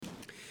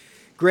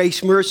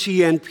Grace,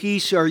 mercy, and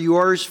peace are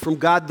yours from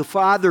God the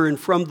Father and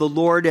from the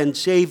Lord and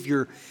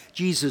Savior,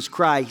 Jesus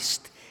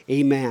Christ.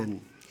 Amen.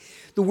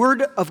 The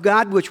Word of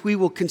God which we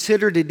will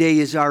consider today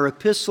is our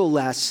epistle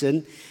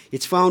lesson.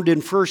 It's found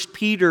in 1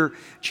 Peter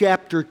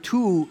chapter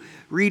 2,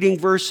 reading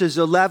verses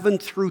 11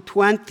 through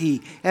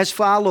 20, as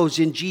follows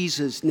in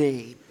Jesus'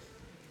 name.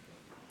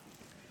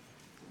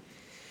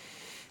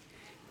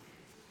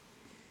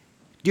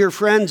 Dear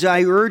friends,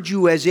 I urge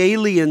you as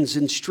aliens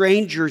and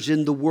strangers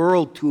in the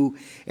world to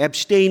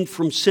abstain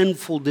from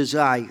sinful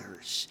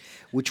desires,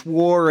 which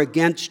war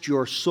against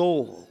your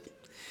soul.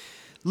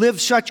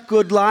 Live such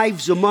good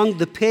lives among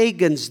the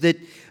pagans that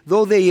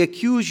though they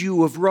accuse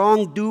you of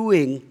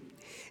wrongdoing,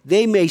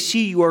 they may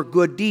see your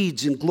good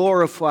deeds and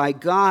glorify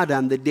God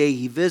on the day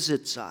He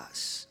visits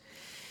us.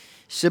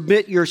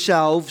 Submit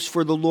yourselves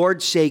for the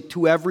Lord's sake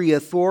to every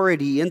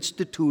authority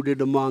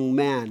instituted among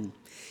men,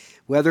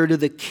 whether to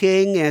the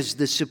king as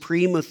the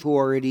supreme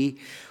authority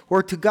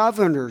or to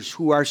governors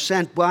who are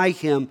sent by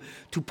him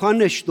to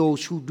punish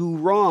those who do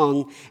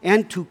wrong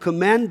and to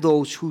commend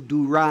those who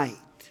do right.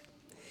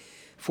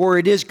 For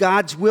it is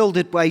God's will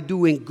that by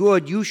doing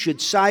good you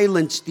should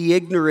silence the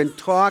ignorant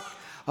talk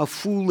of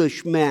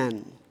foolish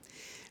men.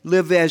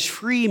 Live as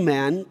free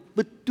men,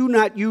 but do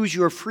not use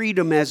your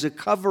freedom as a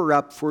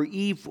cover-up for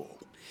evil.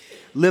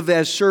 Live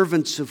as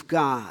servants of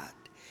God.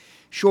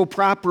 Show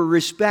proper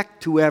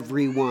respect to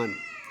everyone.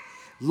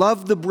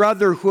 Love the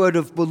brotherhood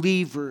of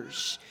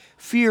believers.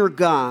 Fear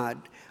God.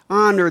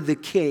 Honor the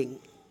king.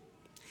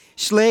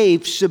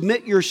 Slaves,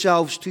 submit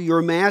yourselves to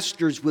your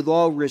masters with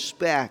all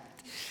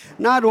respect,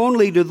 not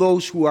only to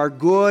those who are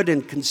good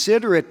and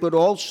considerate, but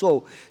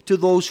also to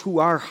those who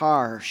are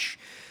harsh.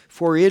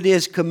 For it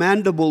is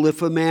commendable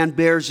if a man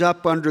bears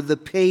up under the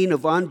pain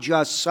of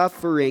unjust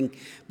suffering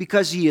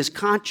because he is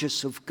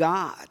conscious of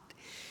God.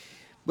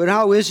 But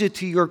how is it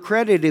to your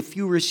credit if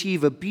you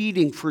receive a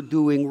beating for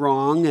doing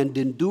wrong and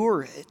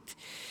endure it?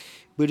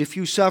 But if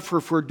you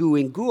suffer for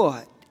doing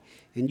good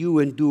and you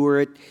endure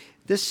it,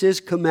 this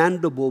is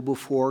commendable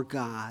before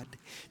God.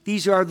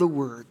 These are the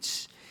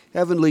words.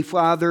 Heavenly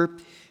Father,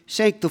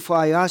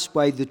 sanctify us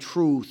by the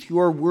truth.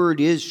 Your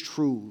word is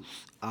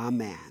truth.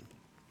 Amen.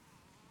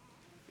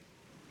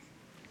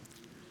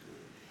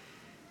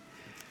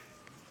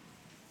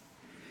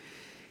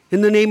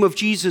 In the name of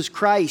Jesus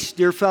Christ,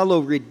 dear fellow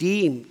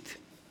redeemed,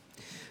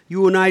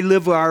 you and I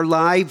live our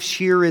lives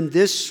here in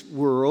this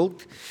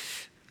world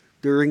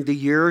during the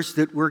years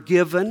that we're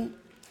given.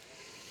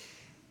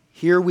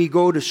 Here we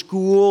go to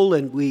school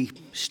and we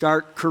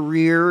start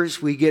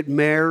careers, we get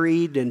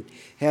married and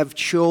have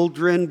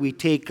children, we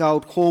take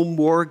out home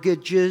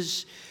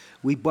mortgages,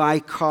 we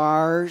buy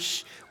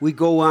cars, we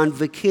go on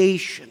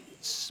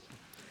vacations.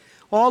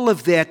 All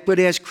of that, but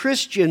as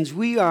Christians,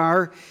 we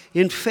are,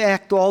 in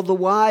fact, all the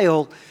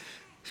while,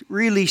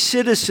 really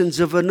citizens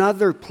of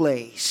another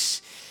place.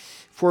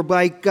 For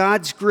by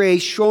God's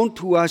grace shown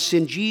to us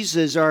in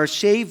Jesus, our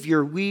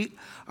Savior, we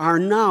are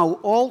now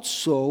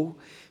also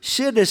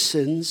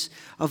citizens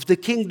of the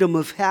kingdom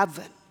of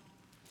heaven.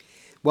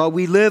 While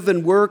we live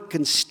and work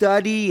and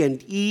study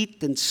and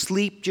eat and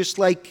sleep just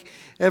like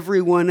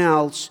everyone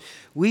else,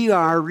 we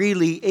are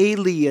really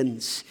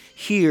aliens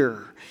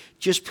here,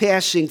 just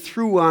passing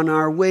through on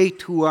our way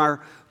to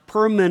our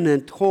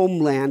permanent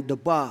homeland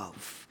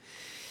above.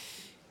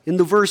 In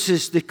the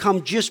verses that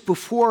come just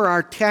before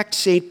our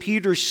text, St.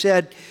 Peter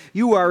said,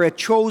 you are a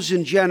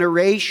chosen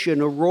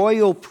generation, a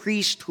royal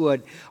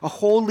priesthood, a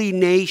holy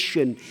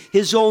nation,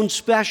 his own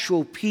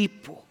special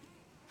people.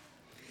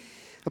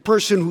 A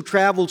person who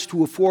travels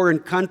to a foreign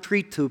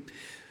country to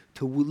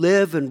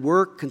live and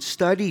work and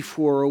study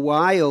for a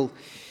while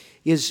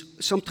is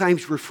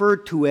sometimes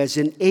referred to as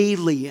an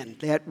alien.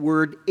 That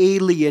word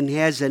alien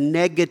has a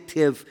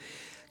negative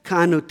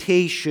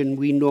connotation,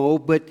 we know,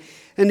 but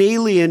an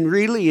alien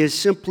really is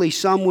simply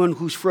someone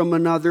who's from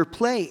another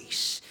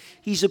place.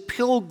 He's a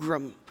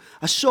pilgrim,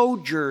 a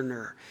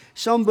sojourner,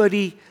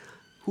 somebody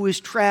who is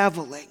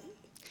traveling.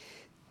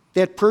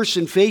 That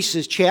person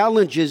faces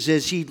challenges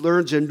as he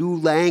learns a new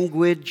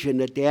language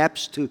and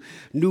adapts to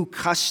new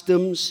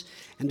customs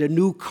and a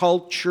new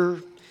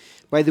culture.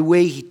 By the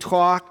way he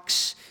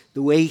talks,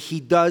 the way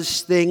he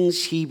does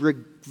things, he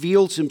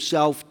reveals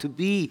himself to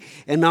be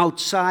an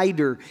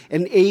outsider,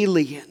 an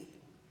alien.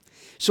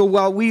 So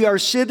while we are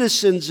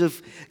citizens of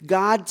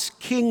God's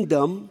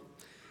kingdom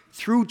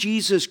through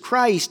Jesus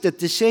Christ, at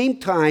the same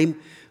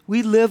time,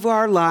 we live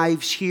our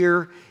lives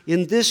here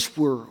in this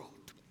world.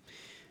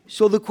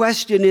 So the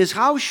question is,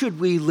 how should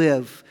we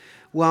live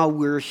while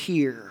we're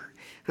here?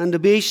 On the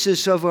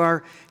basis of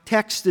our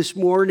text this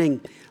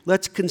morning,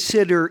 let's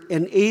consider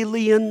an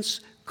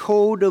alien's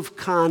code of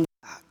conduct.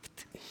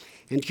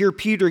 And here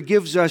Peter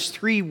gives us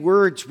 3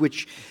 words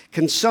which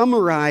can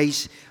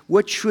summarize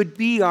what should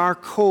be our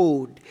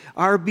code,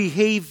 our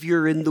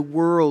behavior in the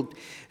world.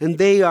 And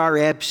they are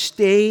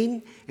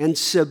abstain and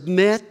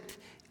submit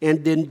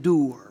and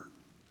endure.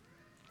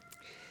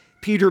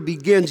 Peter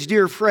begins,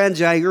 dear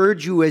friends, I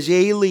urge you as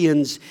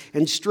aliens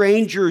and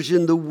strangers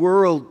in the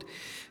world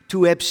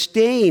to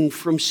abstain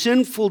from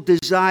sinful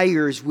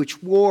desires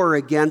which war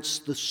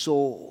against the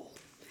soul.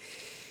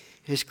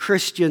 As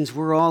Christians,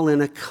 we're all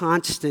in a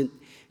constant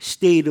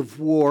state of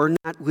war,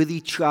 not with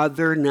each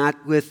other,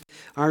 not with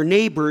our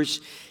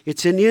neighbors.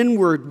 It's an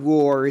inward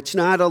war. It's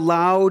not a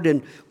loud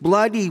and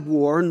bloody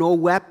war. No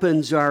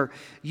weapons are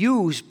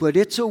used, but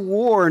it's a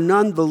war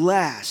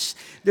nonetheless.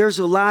 There's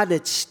a lot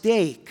at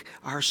stake,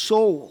 our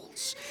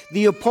souls.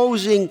 The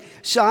opposing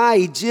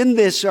sides in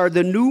this are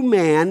the new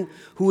man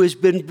who has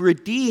been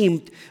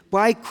redeemed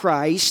by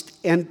Christ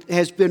and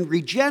has been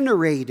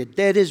regenerated,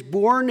 that is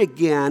born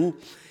again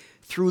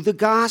through the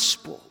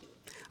gospel.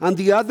 On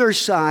the other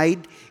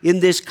side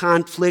in this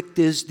conflict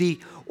is the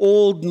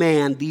old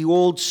man, the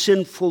old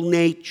sinful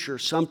nature,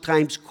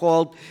 sometimes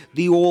called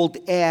the old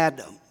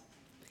Adam.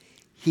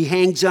 He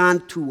hangs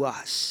on to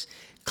us,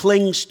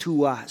 clings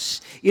to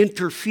us,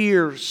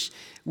 interferes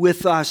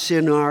with us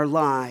in our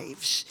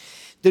lives.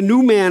 The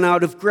new man,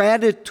 out of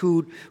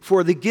gratitude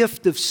for the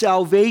gift of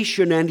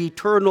salvation and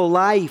eternal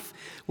life,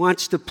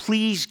 wants to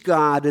please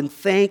God and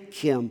thank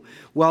Him,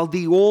 while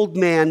the old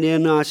man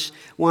in us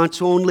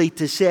wants only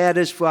to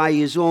satisfy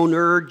his own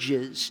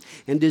urges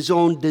and his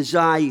own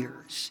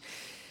desires.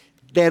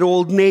 That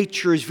old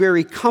nature is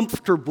very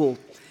comfortable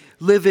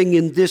living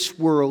in this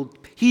world.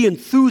 He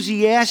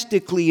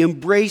enthusiastically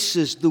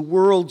embraces the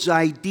world's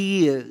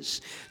ideas,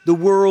 the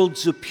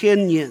world's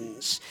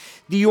opinions.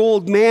 The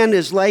old man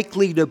is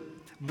likely to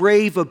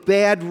brave a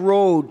bad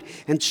road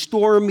and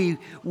stormy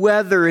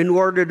weather in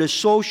order to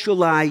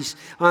socialize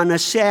on a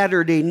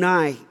Saturday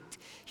night.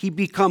 He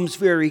becomes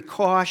very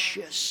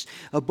cautious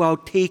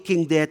about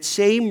taking that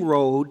same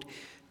road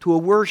to a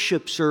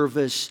worship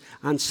service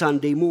on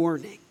Sunday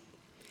morning.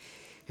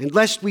 And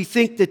lest we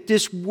think that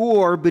this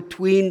war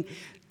between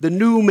the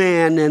new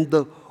man and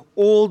the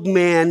old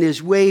man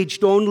is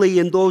waged only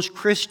in those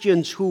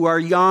Christians who are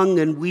young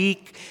and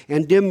weak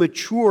and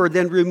immature,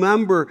 then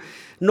remember,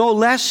 no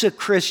less a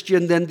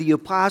Christian than the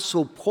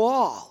Apostle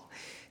Paul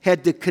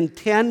had to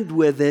contend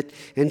with it,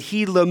 and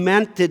he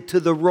lamented to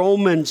the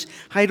Romans,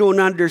 "I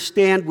don't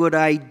understand what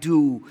I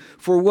do.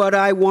 For what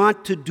I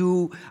want to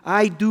do,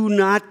 I do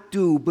not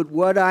do, but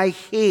what I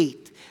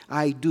hate,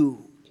 I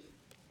do."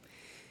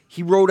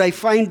 He wrote, "I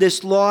find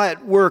this law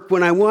at work.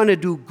 When I want to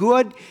do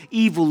good,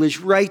 evil is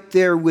right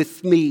there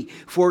with me.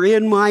 For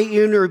in my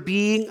inner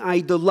being, I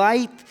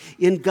delight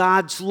in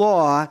God's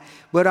law,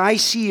 but I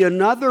see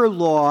another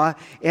law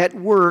at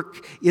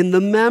work in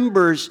the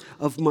members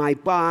of my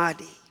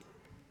body."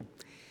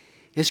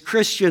 As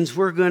Christians,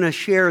 we're going to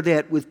share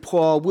that with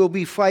Paul. We'll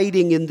be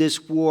fighting in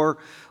this war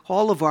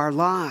all of our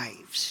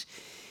lives.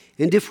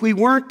 And if we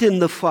weren't in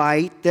the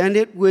fight, then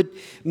it would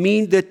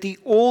mean that the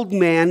old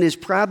man is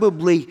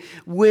probably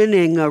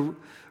winning a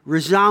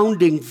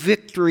resounding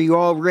victory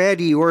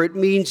already, or it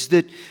means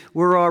that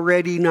we're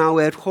already now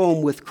at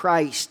home with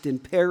Christ in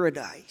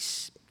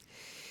paradise.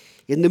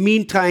 In the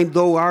meantime,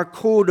 though, our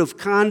code of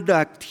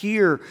conduct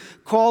here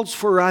calls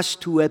for us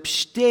to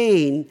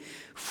abstain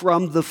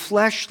from the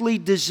fleshly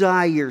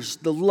desires,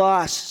 the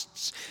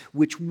lusts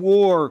which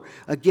war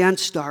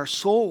against our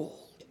soul.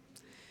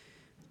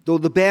 Though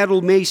the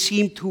battle may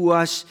seem to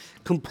us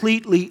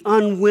completely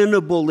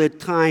unwinnable at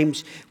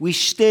times, we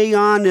stay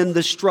on in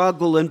the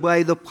struggle, and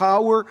by the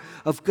power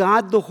of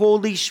God the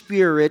Holy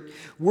Spirit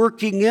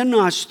working in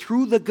us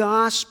through the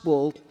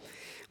gospel,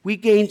 we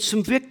gain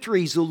some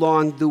victories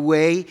along the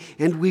way,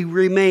 and we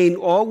remain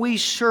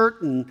always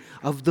certain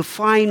of the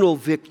final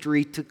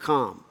victory to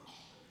come.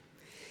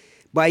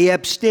 By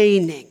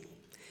abstaining,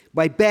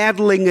 by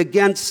battling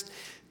against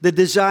the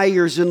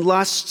desires and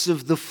lusts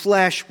of the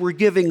flesh, we're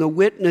giving a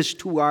witness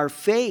to our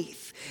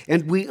faith,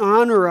 and we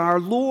honor our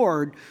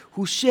Lord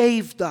who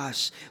saved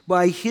us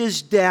by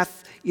His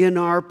death in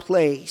our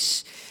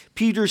place.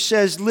 Peter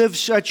says, "Live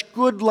such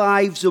good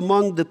lives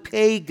among the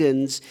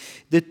pagans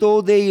that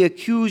though they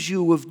accuse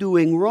you of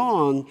doing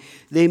wrong,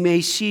 they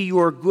may see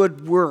your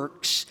good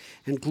works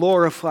and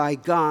glorify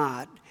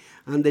God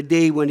on the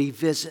day when He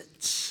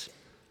visits."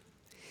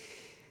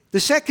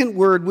 The second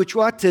word which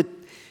ought to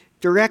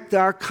direct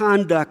our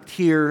conduct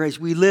here as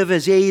we live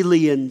as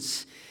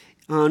aliens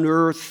on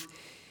earth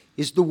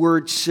is the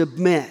word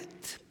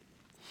submit.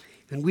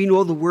 And we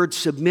know the word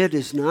submit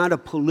is not a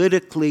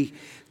politically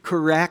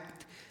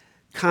correct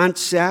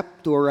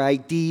concept or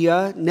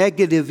idea.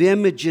 Negative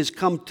images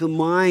come to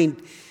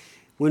mind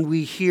when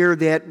we hear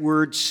that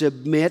word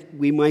submit.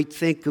 We might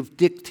think of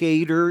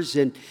dictators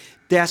and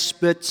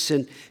despots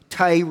and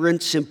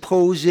tyrants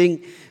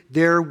imposing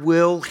their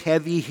will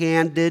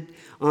heavy-handed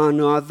on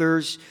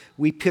others.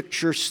 We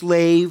picture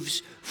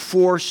slaves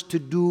forced to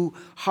do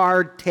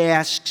hard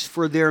tasks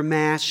for their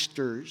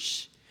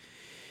masters.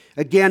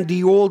 Again,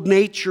 the old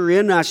nature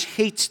in us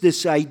hates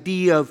this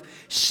idea of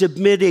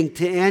submitting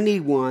to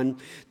anyone.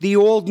 The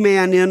old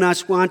man in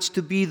us wants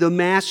to be the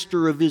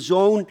master of his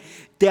own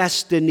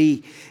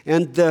destiny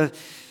and the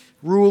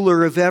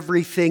ruler of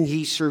everything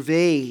he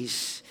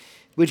surveys.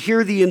 But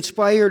here the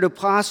inspired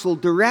apostle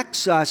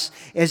directs us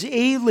as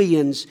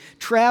aliens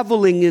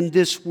traveling in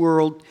this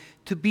world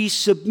to be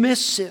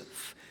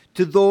submissive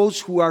to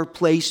those who are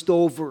placed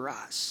over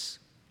us.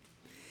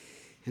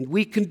 And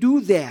we can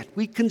do that.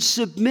 We can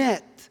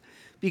submit,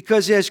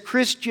 because as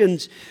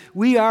Christians,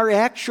 we are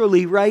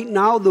actually right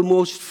now the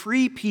most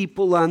free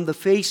people on the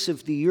face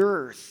of the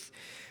earth,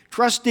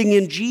 trusting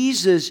in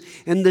Jesus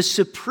and the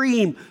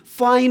supreme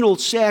final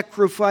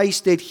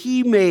sacrifice that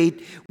he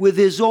made with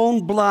his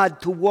own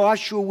blood to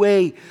wash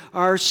away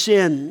our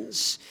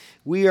sins.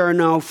 We are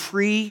now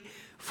free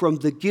from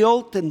the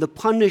guilt and the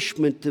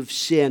punishment of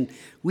sin.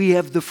 We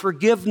have the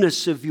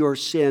forgiveness of your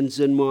sins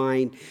and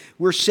mine.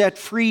 We're set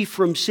free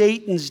from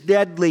Satan's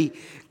deadly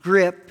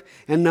grip,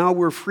 and now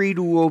we're free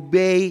to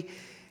obey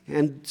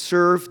and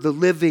serve the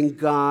living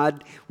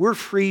God. We're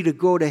free to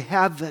go to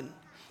heaven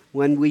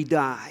when we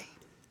die.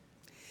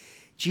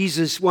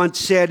 Jesus once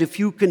said, "If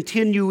you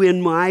continue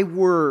in my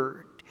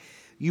word,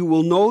 you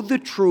will know the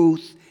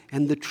truth,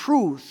 and the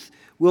truth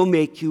will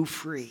make you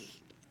free."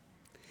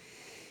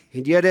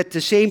 And yet at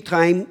the same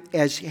time,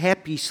 as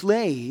happy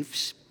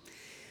slaves,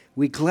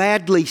 we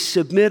gladly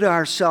submit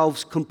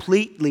ourselves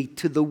completely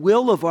to the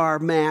will of our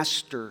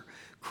Master,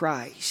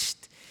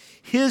 Christ.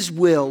 His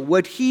will,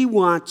 what he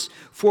wants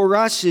for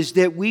us, is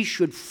that we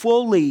should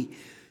fully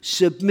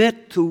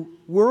submit to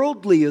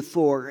worldly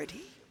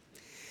authority.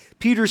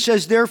 Peter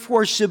says,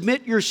 "Therefore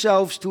submit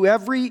yourselves to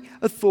every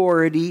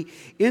authority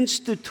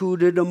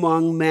instituted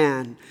among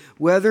men,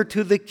 whether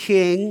to the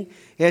king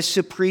as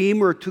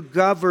supreme or to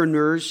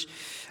governors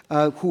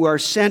who are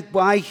sent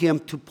by him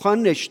to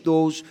punish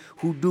those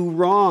who do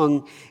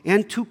wrong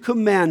and to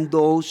commend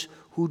those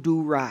who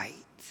do right."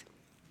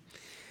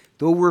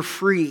 Though we're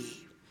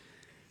free,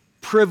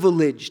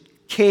 privileged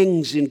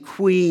kings and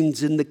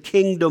queens in the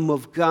kingdom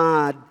of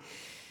God,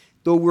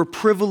 though we're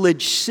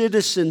privileged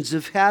citizens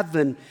of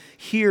heaven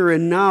here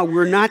and now,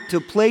 we're not to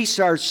place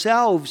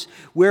ourselves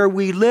where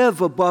we live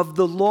above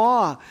the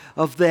law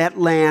of that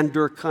land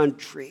or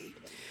country.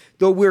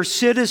 Though we're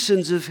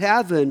citizens of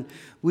heaven,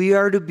 we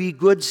are to be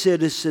good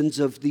citizens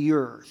of the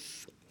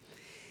earth.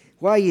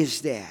 Why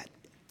is that?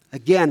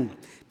 Again,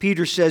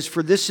 Peter says,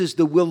 "For this is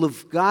the will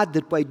of God,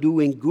 that by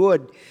doing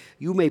good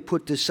you may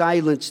put to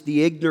silence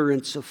the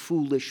ignorance of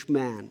foolish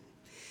men."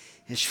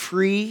 As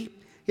free,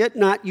 yet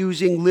not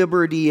using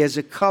liberty as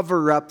a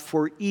cover-up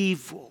for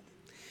evil.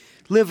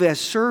 Live as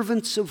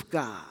servants of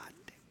God.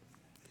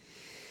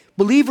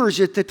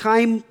 Believers at the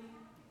time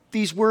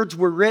these words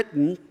were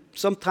written,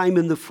 sometime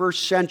in the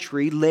 1st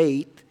century,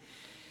 late,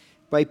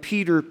 by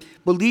Peter,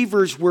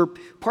 believers were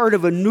part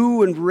of a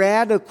new and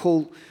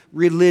radical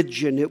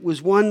religion. It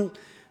was one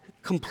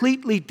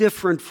completely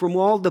different from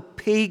all the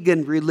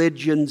pagan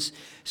religions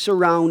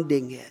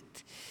surrounding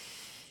it.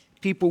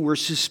 People were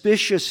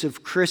suspicious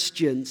of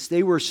Christians.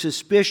 They were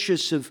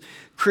suspicious of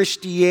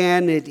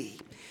Christianity.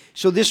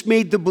 So this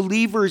made the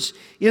believers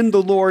in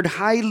the Lord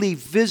highly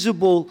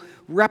visible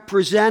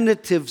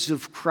representatives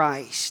of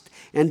Christ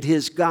and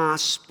his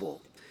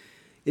gospel.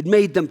 It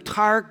made them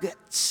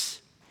targets.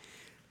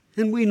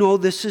 And we know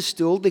this is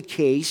still the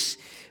case.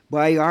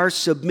 By our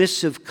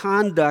submissive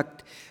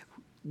conduct,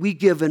 we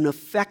give an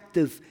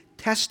effective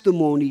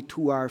testimony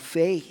to our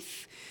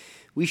faith.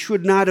 We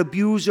should not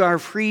abuse our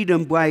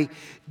freedom by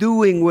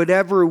doing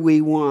whatever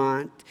we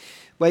want,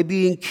 by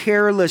being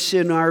careless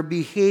in our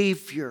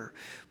behavior,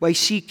 by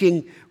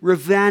seeking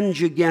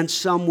revenge against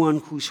someone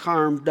who's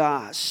harmed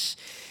us.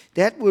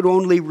 That would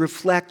only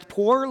reflect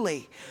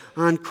poorly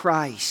on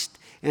Christ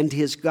and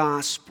his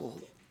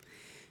gospel.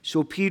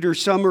 So Peter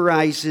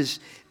summarizes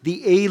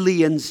the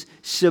alien's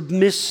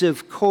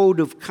submissive code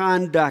of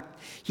conduct.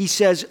 He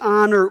says,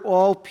 "Honor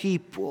all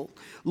people,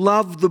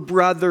 love the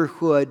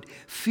brotherhood,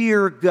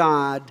 fear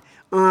God,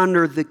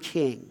 honor the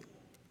king."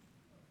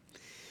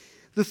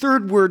 The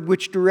third word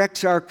which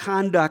directs our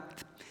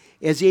conduct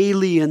as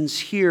aliens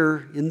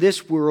here in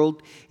this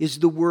world is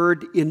the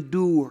word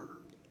endure.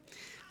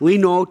 We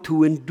know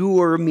to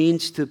endure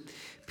means to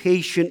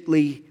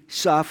patiently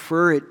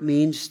suffer. It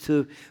means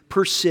to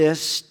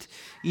persist,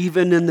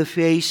 even in the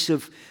face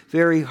of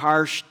very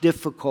harsh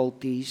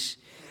difficulties.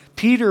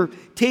 Peter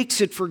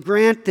takes it for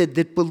granted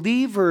that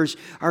believers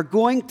are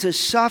going to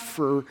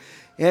suffer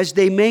as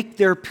they make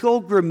their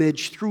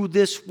pilgrimage through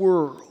this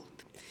world.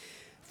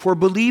 For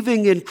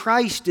believing in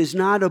Christ is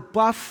not a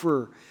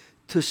buffer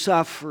to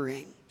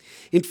suffering.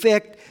 In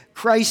fact,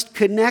 Christ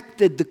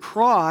connected the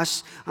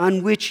cross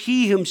on which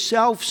he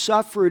himself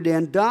suffered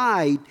and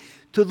died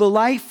to the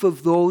life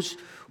of those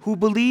who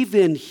believe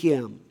in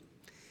him.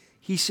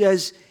 He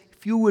says,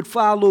 "If you would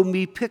follow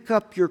me, pick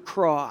up your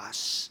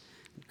cross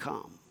and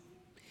come."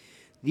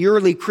 The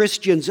early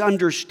Christians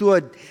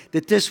understood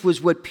that this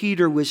was what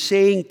Peter was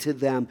saying to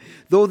them.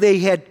 Though they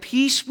had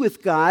peace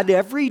with God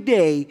every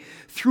day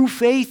through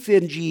faith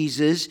in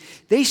Jesus,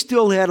 they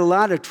still had a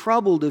lot of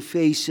trouble to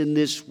face in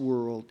this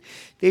world.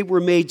 They were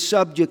made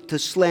subject to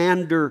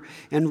slander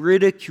and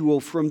ridicule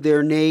from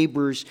their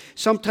neighbors.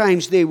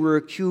 Sometimes they were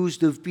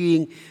accused of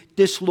being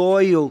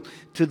disloyal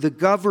to the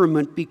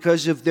government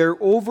because of their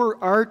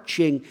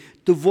overarching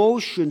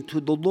devotion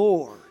to the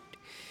Lord.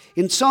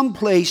 In some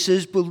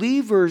places,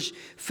 believers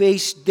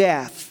face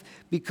death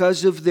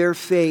because of their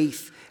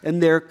faith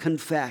and their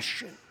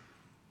confession.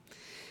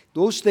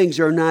 Those things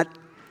are not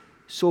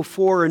so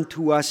foreign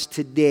to us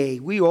today.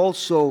 We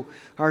also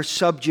are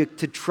subject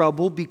to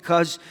trouble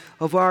because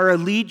of our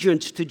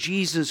allegiance to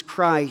Jesus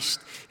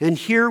Christ. And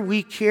here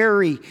we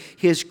carry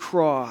his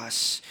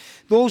cross.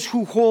 Those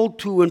who hold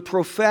to and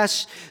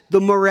profess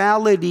the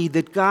morality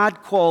that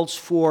God calls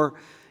for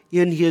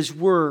in his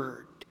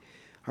word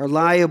are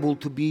liable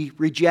to be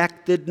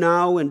rejected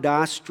now and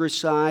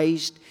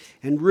ostracized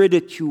and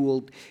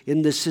ridiculed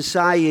in the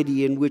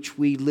society in which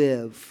we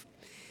live.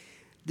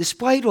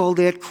 Despite all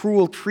that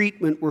cruel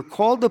treatment, we're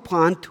called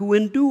upon to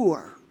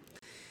endure,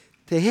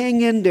 to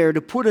hang in there,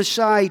 to put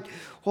aside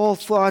all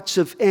thoughts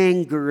of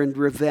anger and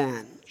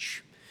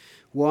revenge.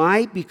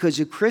 Why? Because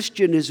a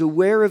Christian is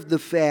aware of the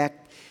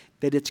fact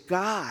that it's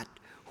God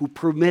who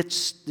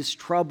permits this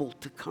trouble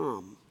to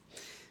come.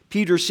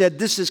 Peter said,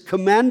 "This is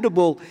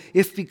commendable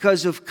if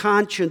because of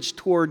conscience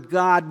toward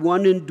God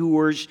one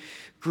endures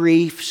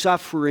grief,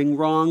 suffering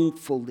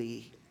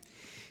wrongfully."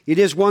 It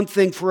is one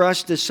thing for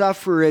us to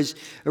suffer as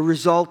a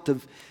result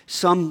of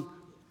some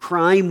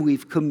crime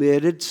we've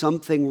committed,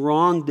 something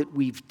wrong that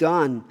we've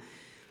done.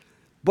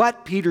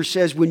 But, Peter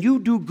says, when you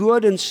do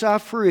good and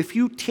suffer, if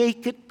you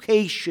take it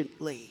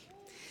patiently,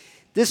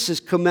 this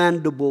is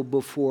commendable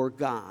before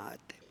God.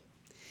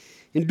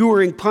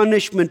 Enduring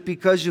punishment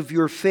because of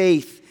your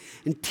faith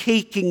and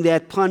taking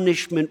that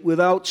punishment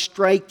without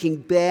striking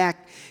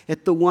back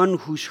at the one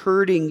who's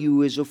hurting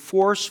you is a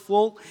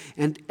forceful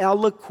and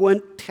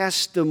eloquent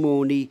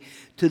testimony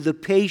to the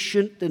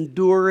patient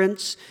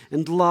endurance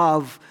and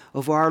love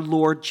of our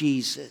Lord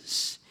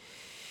Jesus.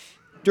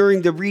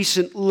 During the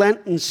recent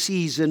Lenten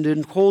season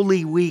and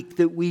Holy Week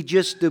that we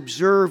just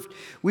observed,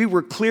 we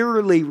were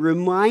clearly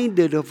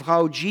reminded of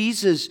how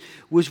Jesus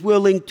was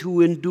willing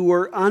to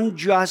endure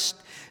unjust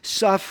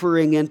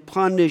suffering and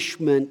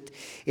punishment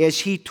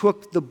as he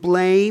took the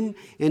blame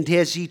and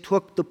as he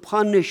took the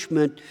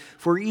punishment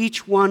for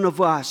each one of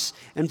us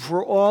and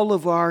for all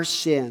of our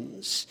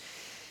sins.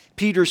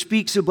 Peter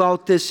speaks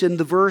about this in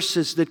the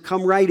verses that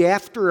come right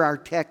after our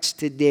text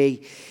today.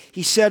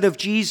 He said of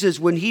Jesus,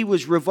 when he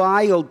was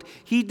reviled,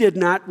 he did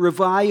not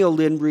revile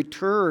in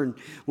return.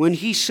 When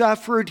he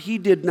suffered, he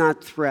did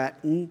not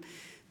threaten,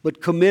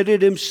 but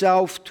committed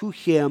himself to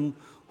him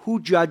who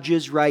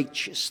judges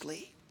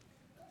righteously.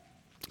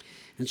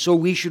 And so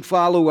we should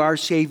follow our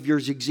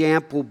Savior's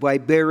example by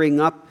bearing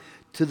up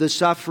to the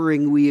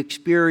suffering we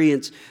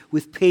experience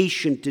with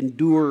patient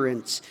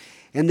endurance.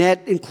 And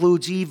that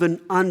includes even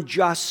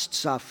unjust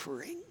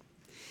suffering.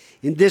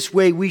 In this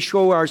way, we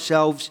show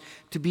ourselves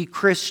to be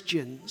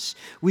Christians.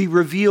 We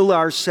reveal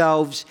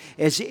ourselves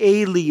as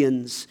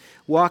aliens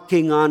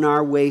walking on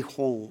our way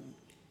home.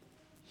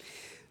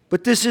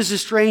 But this is a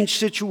strange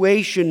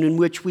situation in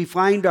which we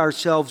find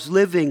ourselves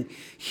living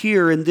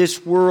here in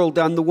this world.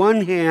 On the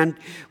one hand,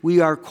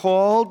 we are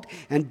called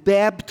and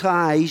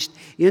baptized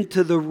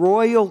into the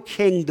royal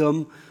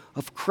kingdom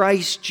of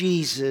Christ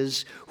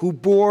Jesus, who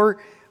bore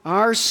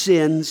our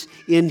sins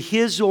in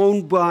his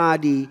own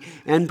body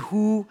and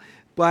who,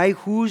 by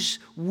whose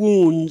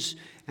wounds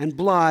and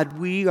blood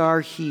we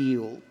are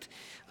healed.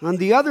 On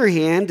the other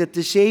hand, at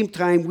the same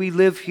time, we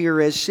live here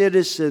as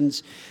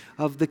citizens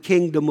of the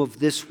kingdom of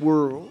this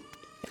world.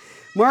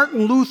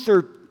 Martin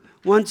Luther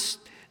once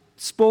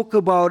spoke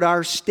about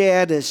our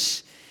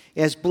status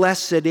as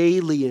blessed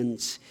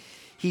aliens.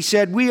 He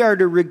said, "We are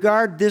to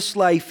regard this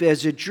life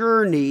as a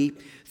journey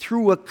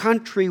through a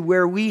country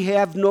where we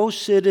have no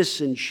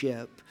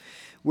citizenship,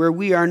 where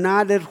we are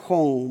not at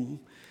home,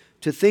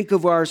 to think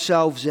of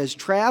ourselves as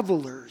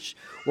travelers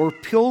or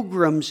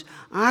pilgrims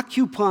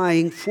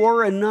occupying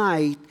for a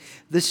night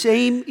the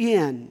same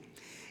inn,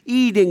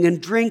 eating and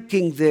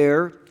drinking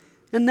there,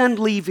 and then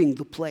leaving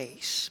the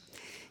place.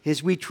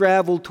 As we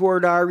travel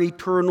toward our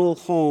eternal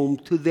home,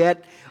 to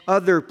that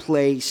other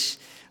place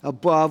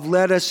above,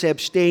 let us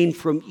abstain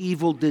from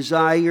evil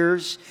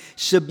desires,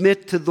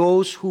 submit to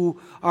those who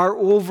are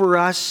over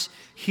us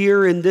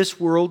here in this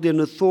world in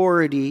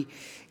authority,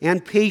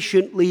 and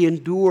patiently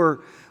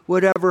endure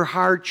whatever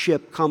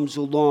hardship comes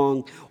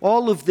along.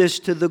 All of this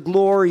to the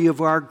glory of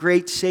our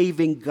great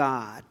saving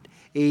God.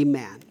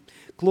 Amen.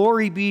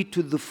 Glory be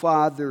to the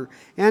Father,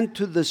 and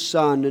to the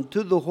Son, and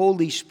to the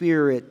Holy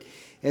Spirit,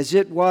 as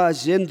it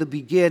was in the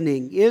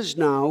beginning, is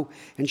now,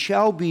 and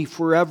shall be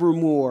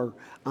forevermore.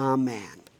 Amen.